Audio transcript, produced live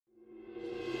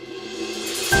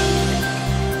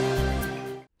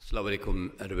Assalamu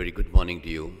alaikum and a very good morning to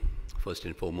you. First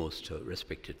and foremost,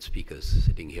 respected speakers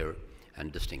sitting here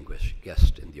and distinguished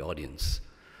guests in the audience.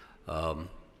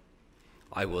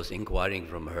 I was inquiring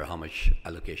from her how much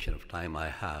allocation of time I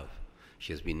have.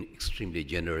 She has been extremely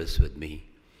generous with me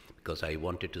because I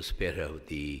wanted to spare her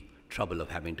the trouble of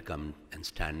having to come and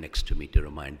stand next to me to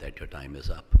remind that your time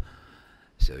is up.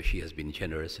 So she has been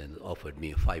generous and offered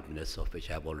me 5 minutes, of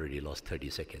which I have already lost 30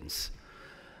 seconds.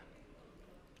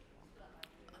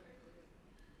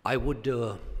 I would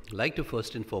like to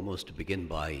first and foremost begin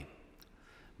by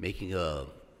making a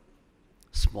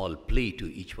small plea to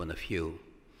each one of you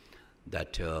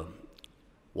that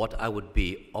what I would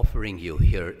be offering you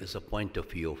here is a point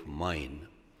of view of mine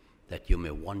that you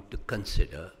may want to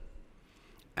consider,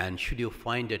 and should you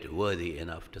find it worthy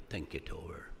enough to think it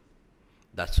over.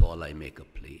 That's all I make a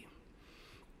plea.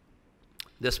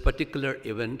 This particular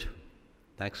event,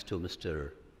 thanks to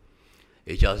Mr.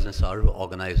 Aziz Nisar, who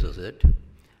organizes it,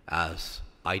 as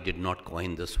I did not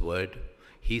coin this word,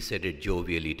 he said it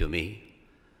jovially to me,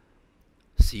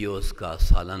 CEOs ka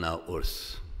salana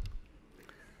urs.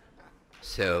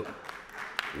 So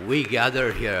we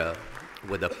gather here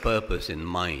with a purpose in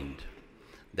mind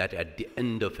that at the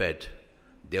end of it,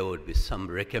 there would be some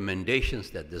recommendations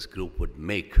that this group would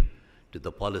make to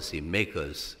the policy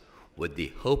makers with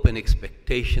the hope and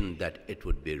expectation that it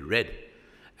would be read,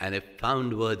 and if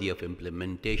found worthy of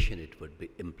implementation, it would be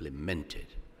implemented.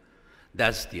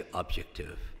 That's the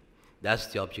objective. That's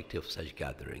the objective of such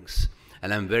gatherings.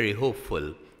 And I'm very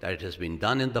hopeful that it has been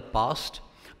done in the past,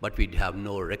 but we have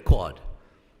no record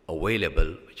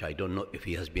available, which I don't know if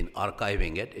he has been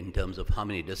archiving it in terms of how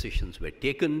many decisions were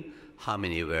taken, how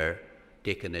many were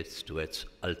taken to its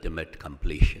ultimate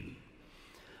completion.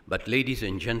 But ladies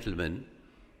and gentlemen,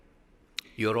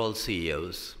 you're all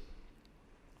CEOs.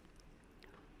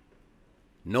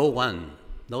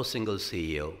 No single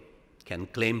CEO can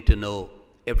claim to know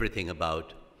everything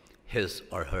about his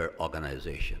or her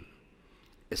organization.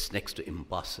 It's next to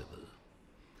impossible.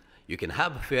 You can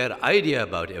have a fair idea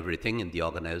about everything in the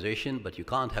organization, but you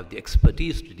can't have the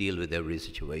expertise to deal with every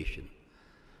situation.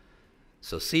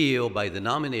 So CEO, by the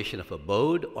nomination of a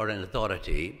board or an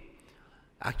authority,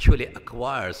 actually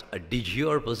acquires a de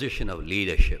jure position of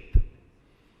leadership.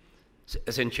 So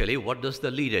essentially, what does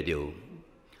the leader do?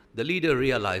 The leader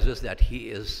realizes that he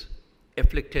is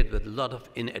afflicted with a lot of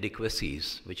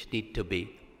inadequacies which need to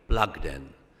be plugged in.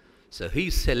 So he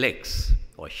selects,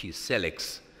 or she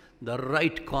selects, the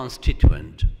right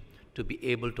constituent to be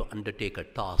able to undertake a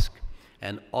task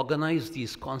and organize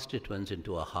these constituents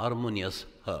into a harmonious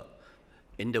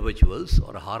individuals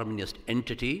or a harmonious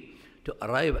entity to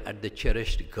arrive at the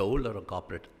cherished goal or a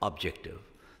corporate objective.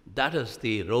 That is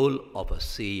the role of a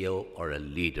CEO or a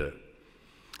leader.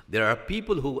 There are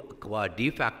people who acquire de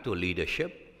facto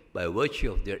leadership by virtue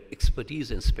of their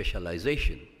expertise and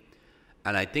specialization.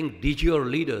 And I think de jure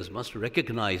leaders must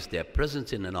recognize their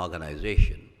presence in an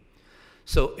organization.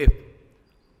 So if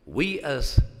we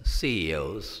as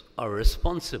CEOs are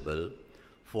responsible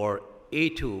for A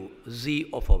to Z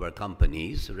of our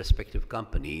companies, respective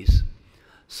companies,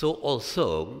 so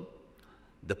also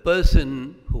the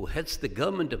person who heads the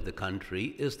government of the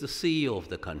country is the CEO of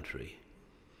the country.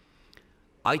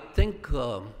 I think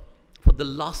for the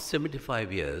last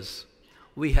 75 years,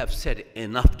 we have said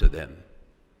enough to them.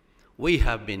 We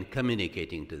have been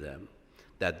communicating to them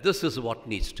that this is what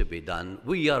needs to be done.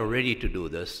 We are ready to do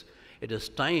this. It is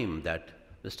time that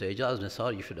Mr. Aziz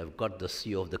Nisar, you should have got the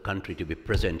CEO of the country to be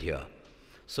present here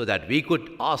so that we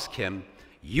could ask him,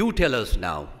 you tell us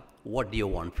now, what do you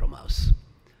want from us?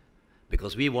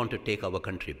 Because we want to take our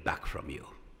country back from you.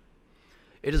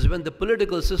 It is when the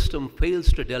political system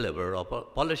fails to deliver, or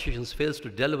politicians fail to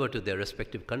deliver to their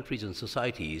respective countries and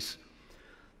societies,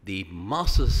 the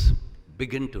masses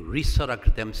begin to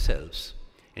resurrect themselves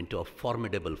into a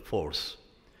formidable force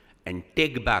and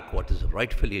take back what is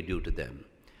rightfully due to them.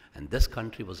 And this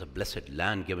country was a blessed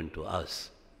land given to us,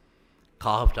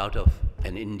 carved out of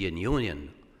an Indian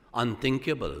Union,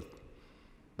 unthinkable,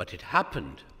 but it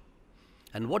happened.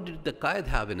 And what did the Qaid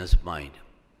have in his mind?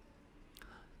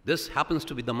 This happens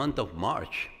to be the month of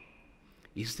March.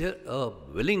 Is there a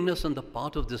willingness on the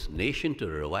part of this nation to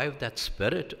revive that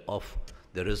spirit of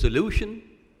the resolution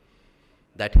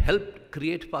that helped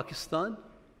create Pakistan?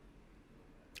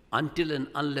 Until and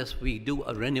unless we do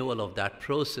a renewal of that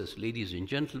process, ladies and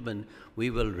gentlemen, we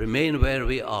will remain where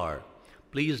we are.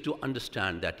 Please do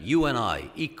understand that you and I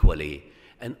equally,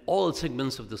 and all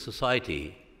segments of the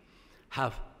society,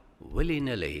 have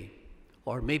willy-nilly,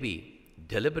 or maybe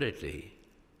deliberately,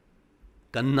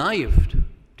 connived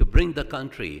to bring the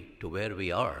country to where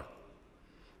we are.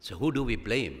 So who do we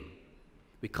blame?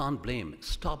 We can't blame.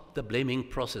 Stop the blaming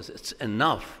process. It's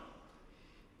enough.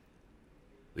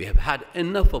 We have had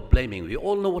enough of blaming. We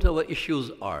all know what our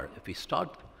issues are. If we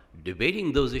start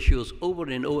debating those issues over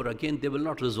and over again, they will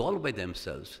not resolve by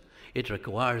themselves. It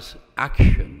requires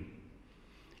action.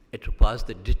 It requires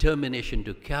the determination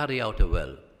to carry out a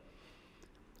will.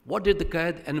 What did the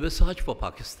Qaid envisage for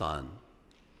Pakistan?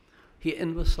 He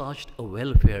envisaged a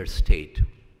welfare state,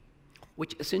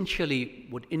 which essentially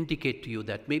would indicate to you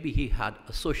that maybe he had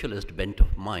a socialist bent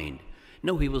of mind.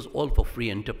 No, he was all for free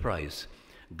enterprise.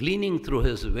 Gleaning through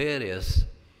his various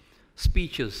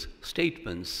speeches,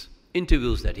 statements,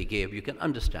 interviews that he gave, you can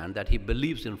understand that he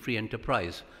believes in free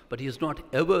enterprise, but he is not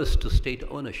averse to state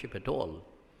ownership at all.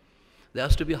 There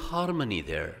has to be harmony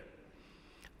there.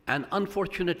 And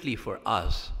unfortunately for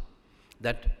us,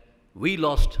 that we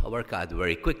lost our Qaid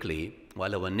very quickly,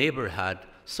 while our neighbor had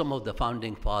some of the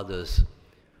founding fathers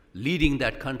leading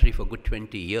that country for good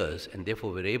 20 years, and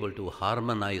therefore were able to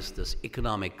harmonize this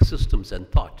economic systems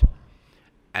and thought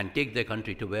and take their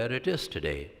country to where it is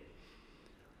today.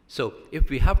 So if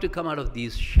we have to come out of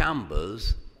these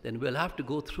shambles, then we'll have to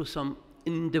go through some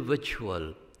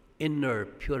individual inner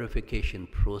purification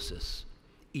process,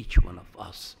 each one of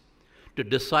us, to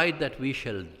decide that we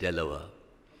shall deliver.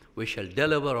 We shall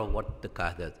deliver on what the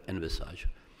Qaid envisaged.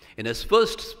 In his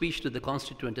first speech to the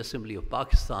Constituent Assembly of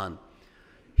Pakistan,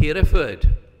 he referred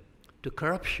to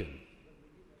corruption.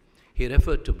 He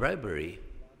referred to bribery.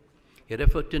 He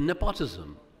referred to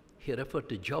nepotism. He referred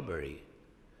to jobbery.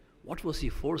 What was he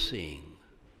foreseeing?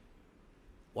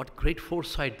 What great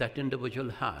foresight that individual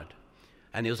had.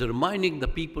 And he was reminding the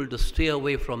people to stay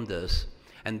away from this.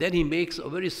 And then he makes a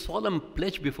very solemn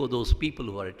pledge before those people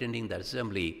who are attending that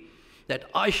assembly, that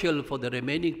I shall, for the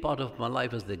remaining part of my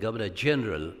life as the Governor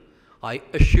General, I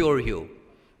assure you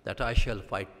that I shall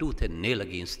fight tooth and nail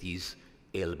against these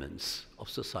ailments of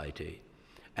society.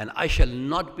 And I shall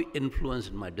not be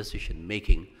influenced in my decision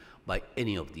making by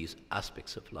any of these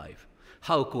aspects of life.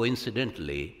 How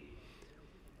coincidentally,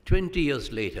 20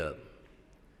 years later,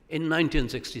 in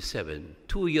 1967,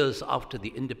 2 years after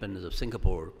the independence of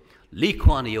Singapore, Lee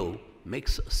Kuan Yew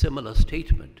makes a similar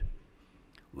statement,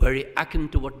 very akin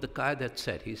to what the Qaid had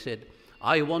said. He said,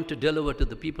 I want to deliver to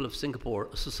the people of Singapore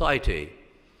a society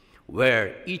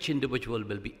where each individual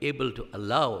will be able to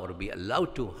allow or be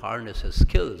allowed to harness his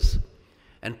skills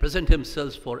and present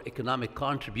himself for economic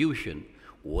contribution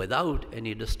without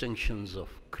any distinctions of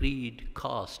creed,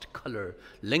 caste, color,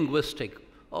 linguistic,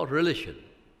 or religion.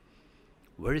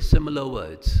 Very similar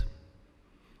words.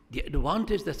 The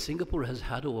advantage that Singapore has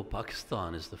had over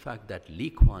Pakistan is the fact that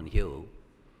Lee Kuan Yew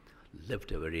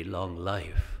lived a very long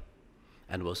life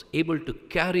and was able to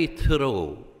carry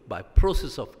through by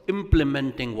process of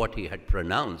implementing what he had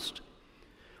pronounced.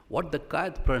 What the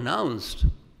Qaid pronounced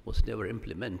was never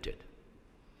implemented.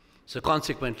 So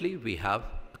consequently, we have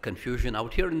a confusion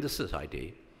out here in the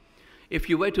society. If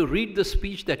you were to read the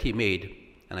speech that he made,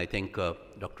 and I think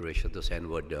Dr. Rashid Hussain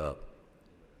would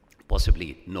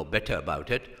possibly know better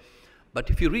about it, but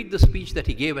if you read the speech that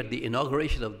he gave at the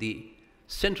inauguration of the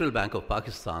Central Bank of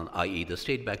Pakistan, i.e. the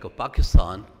State Bank of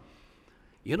Pakistan,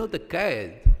 you know, the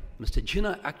Qaid, Mr.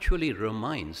 Jinnah actually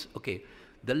reminds, okay,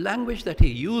 the language that he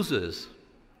uses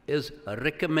is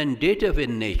recommendative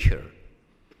in nature.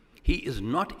 He is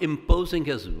not imposing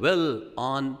his will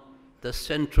on the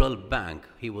central bank.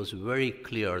 He was very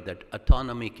clear that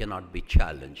autonomy cannot be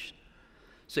challenged.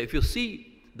 So if you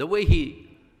see the way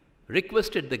he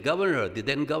requested the governor, the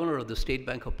then governor of the State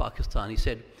Bank of Pakistan, he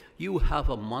said, you have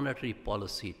a monetary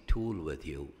policy tool with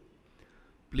you.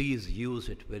 Please use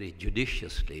it very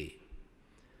judiciously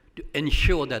to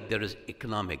ensure that there is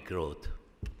economic growth.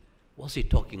 Was he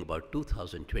talking about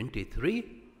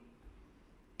 2023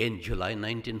 in July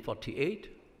 1948?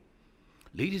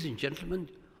 Ladies and gentlemen,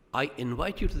 I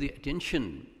invite you to the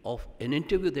attention of an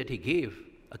interview that he gave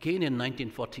again in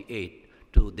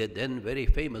 1948 to the then very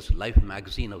famous Life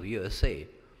magazine of USA.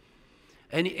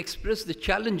 And he expressed the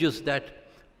challenges that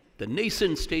the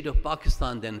nascent state of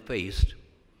Pakistan then faced.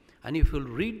 And if you'll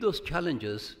read those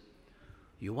challenges,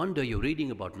 you wonder, you're reading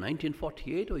about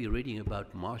 1948 or you're reading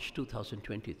about March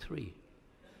 2023.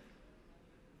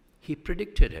 He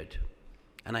predicted it.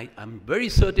 And I'm very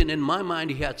certain in my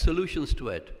mind he had solutions to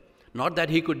it. Not that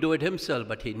he could do it himself,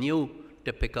 but he knew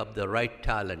to pick up the right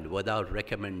talent without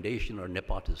recommendation or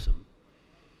nepotism.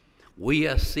 We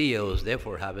as CEOs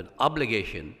therefore have an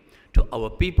obligation to our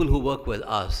people who work with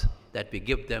us that we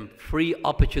give them free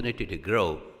opportunity to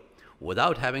grow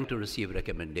without having to receive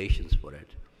recommendations for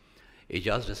it.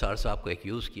 Ejaz Nisar साहब को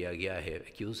accuse किया गया है,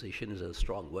 accusation is a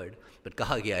strong word, but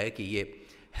कहा गया है कि ये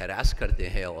harass करते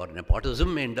हैं और nepotism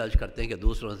में indulge करते हैं कि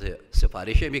दूसरों से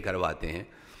सिफारिशें भी करवाते हैं,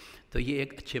 तो ये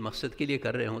एक अच्छे मकसद के लिए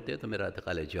कर रहे होते हैं, तो मेरा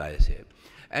ख्याल है जायज़ है.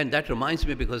 And that reminds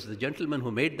me, because the gentleman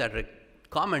who made that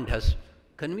comment has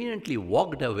conveniently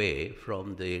walked away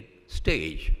from the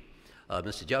stage,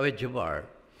 Mr. Javed Jabbar.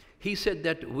 He said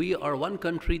that we are one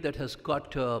country that has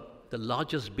got the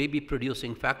largest baby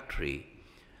producing factory,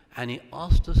 and he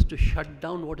asked us to shut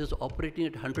down what is operating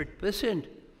at 100%.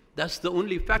 That's the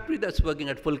only factory that's working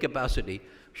at full capacity.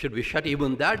 Should we shut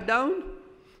even that down?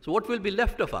 So what will be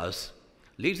left of us?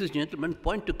 Ladies and gentlemen,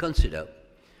 point to consider.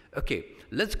 Okay,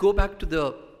 let's go back to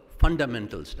the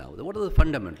fundamentals now. What are the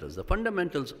fundamentals? The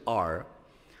fundamentals are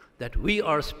that we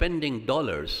are spending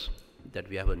dollars that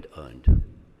we haven't earned.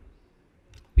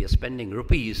 We are spending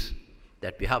rupees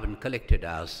that we haven't collected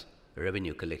as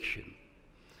revenue collection.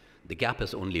 The gap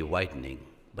is only widening,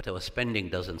 but our spending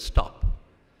doesn't stop.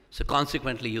 So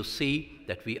consequently, you see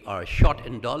that we are short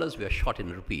in dollars, we are short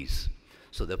in rupees.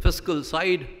 So the fiscal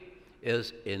side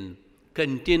is in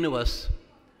continuous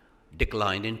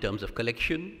decline in terms of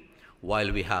collection,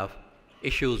 while we have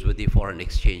issues with the foreign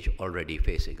exchange already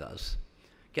facing us.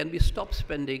 Can we stop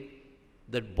spending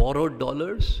the borrowed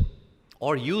dollars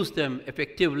or use them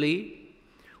effectively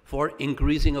for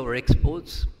increasing our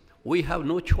exports? We have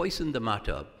no choice in the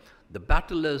matter. The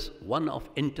battle is one of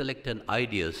intellect and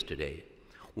ideas today.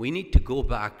 We need to go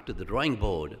back to the drawing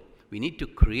board. We need to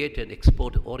create an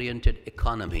export-oriented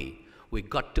economy. We've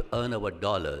got to earn our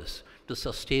dollars to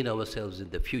sustain ourselves in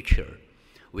the future.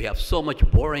 We have so much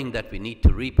borrowing that we need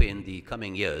to repay in the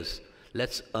coming years.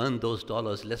 Let's earn those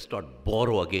dollars. Let's not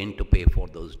borrow again to pay for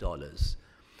those dollars.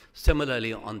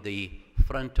 Similarly, on the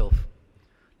front of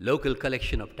local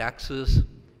collection of taxes,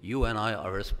 you and I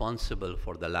are responsible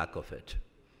for the lack of it.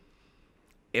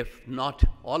 If not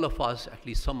all of us, at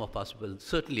least some of us will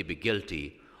certainly be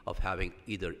guilty of having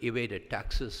either evaded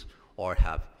taxes or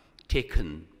have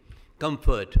taken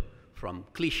comfort from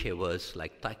cliche words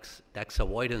like tax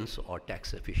avoidance or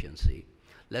tax efficiency.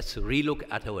 Let's relook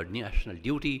at our national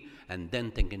duty and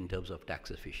then think in terms of tax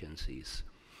efficiencies.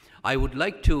 I would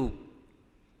like to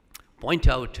point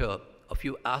out a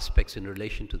few aspects in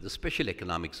relation to the special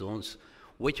economic zones,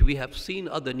 which we have seen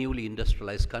other newly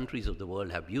industrialized countries of the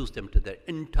world have used them to their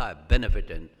entire benefit,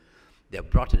 and they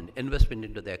have brought in investment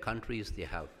into their countries. They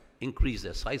have increased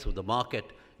the size of the market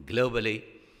globally.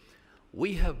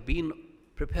 We have been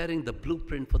preparing the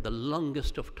blueprint for the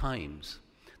longest of times.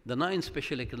 The 9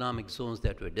 special economic zones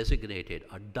that were designated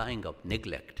are dying of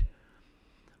neglect,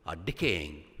 are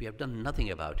decaying. We have done nothing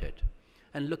about it.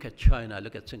 And look at China,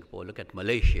 look at Singapore, look at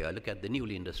Malaysia, look at the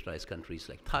newly industrialized countries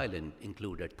like Thailand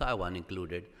included, Taiwan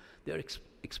included. Their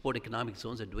export economic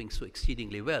zones are doing so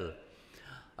exceedingly well.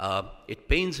 It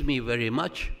pains me very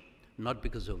much, not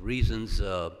because of reasons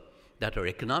that are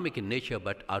economic in nature,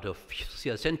 but out of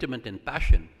sheer sentiment and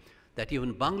passion, that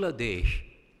even Bangladesh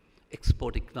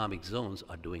export economic zones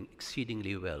are doing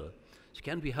exceedingly well. So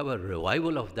can we have a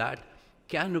revival of that?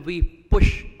 Can we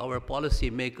push our policy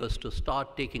makers to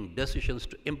start taking decisions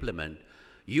to implement?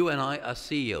 You and I as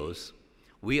CEOs,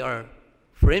 we are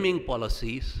framing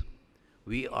policies,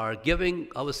 we are giving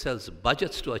ourselves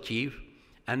budgets to achieve,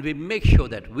 and we make sure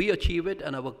that we achieve it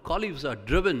and our colleagues are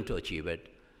driven to achieve it.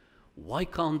 Why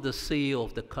can't the CEO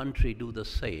of the country do the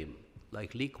same,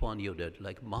 like Lee Kuan Yew did,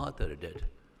 like Mahathir did,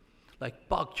 like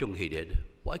Park Chung-hee did?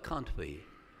 Why can't we?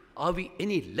 Are we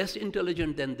any less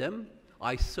intelligent than them?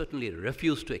 I certainly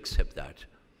refuse to accept that.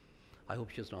 I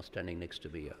hope she's not standing next to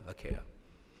me. Okay.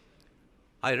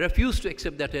 I refuse to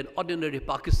accept that an ordinary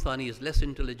Pakistani is less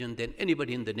intelligent than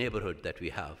anybody in the neighborhood that we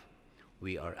have.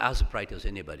 We are as bright as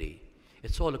anybody.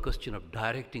 It's all a question of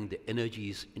directing the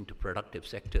energies into productive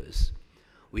sectors.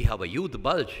 We have a youth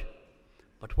bulge,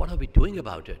 but what are we doing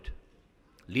about it?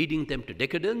 Leading them to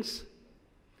decadence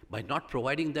by not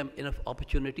providing them enough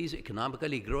opportunities,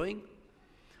 economically growing?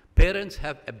 Parents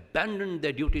have abandoned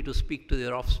their duty to speak to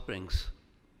their offsprings.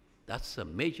 That's a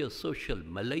major social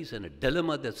malaise and a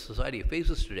dilemma that society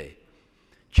faces today.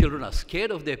 Children are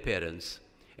scared of their parents.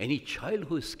 Any child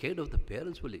who is scared of the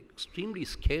parents will be extremely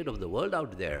scared of the world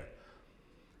out there.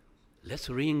 Let's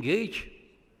re-engage.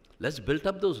 Let's build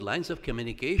up those lines of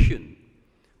communication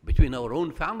between our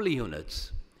own family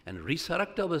units and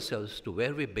resurrect ourselves to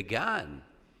where we began,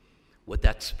 with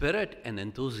that spirit and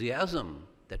enthusiasm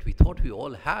that we thought we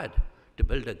all had to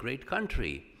build a great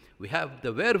country. We have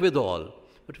the wherewithal,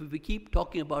 but we keep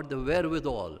talking about the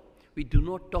wherewithal. We do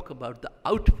not talk about the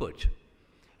output.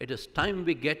 It is time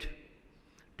we get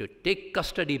to take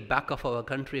custody back of our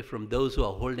country from those who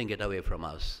are holding it away from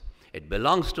us. It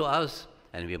belongs to us,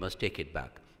 and we must take it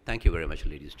back. Thank you very much,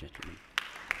 ladies and gentlemen.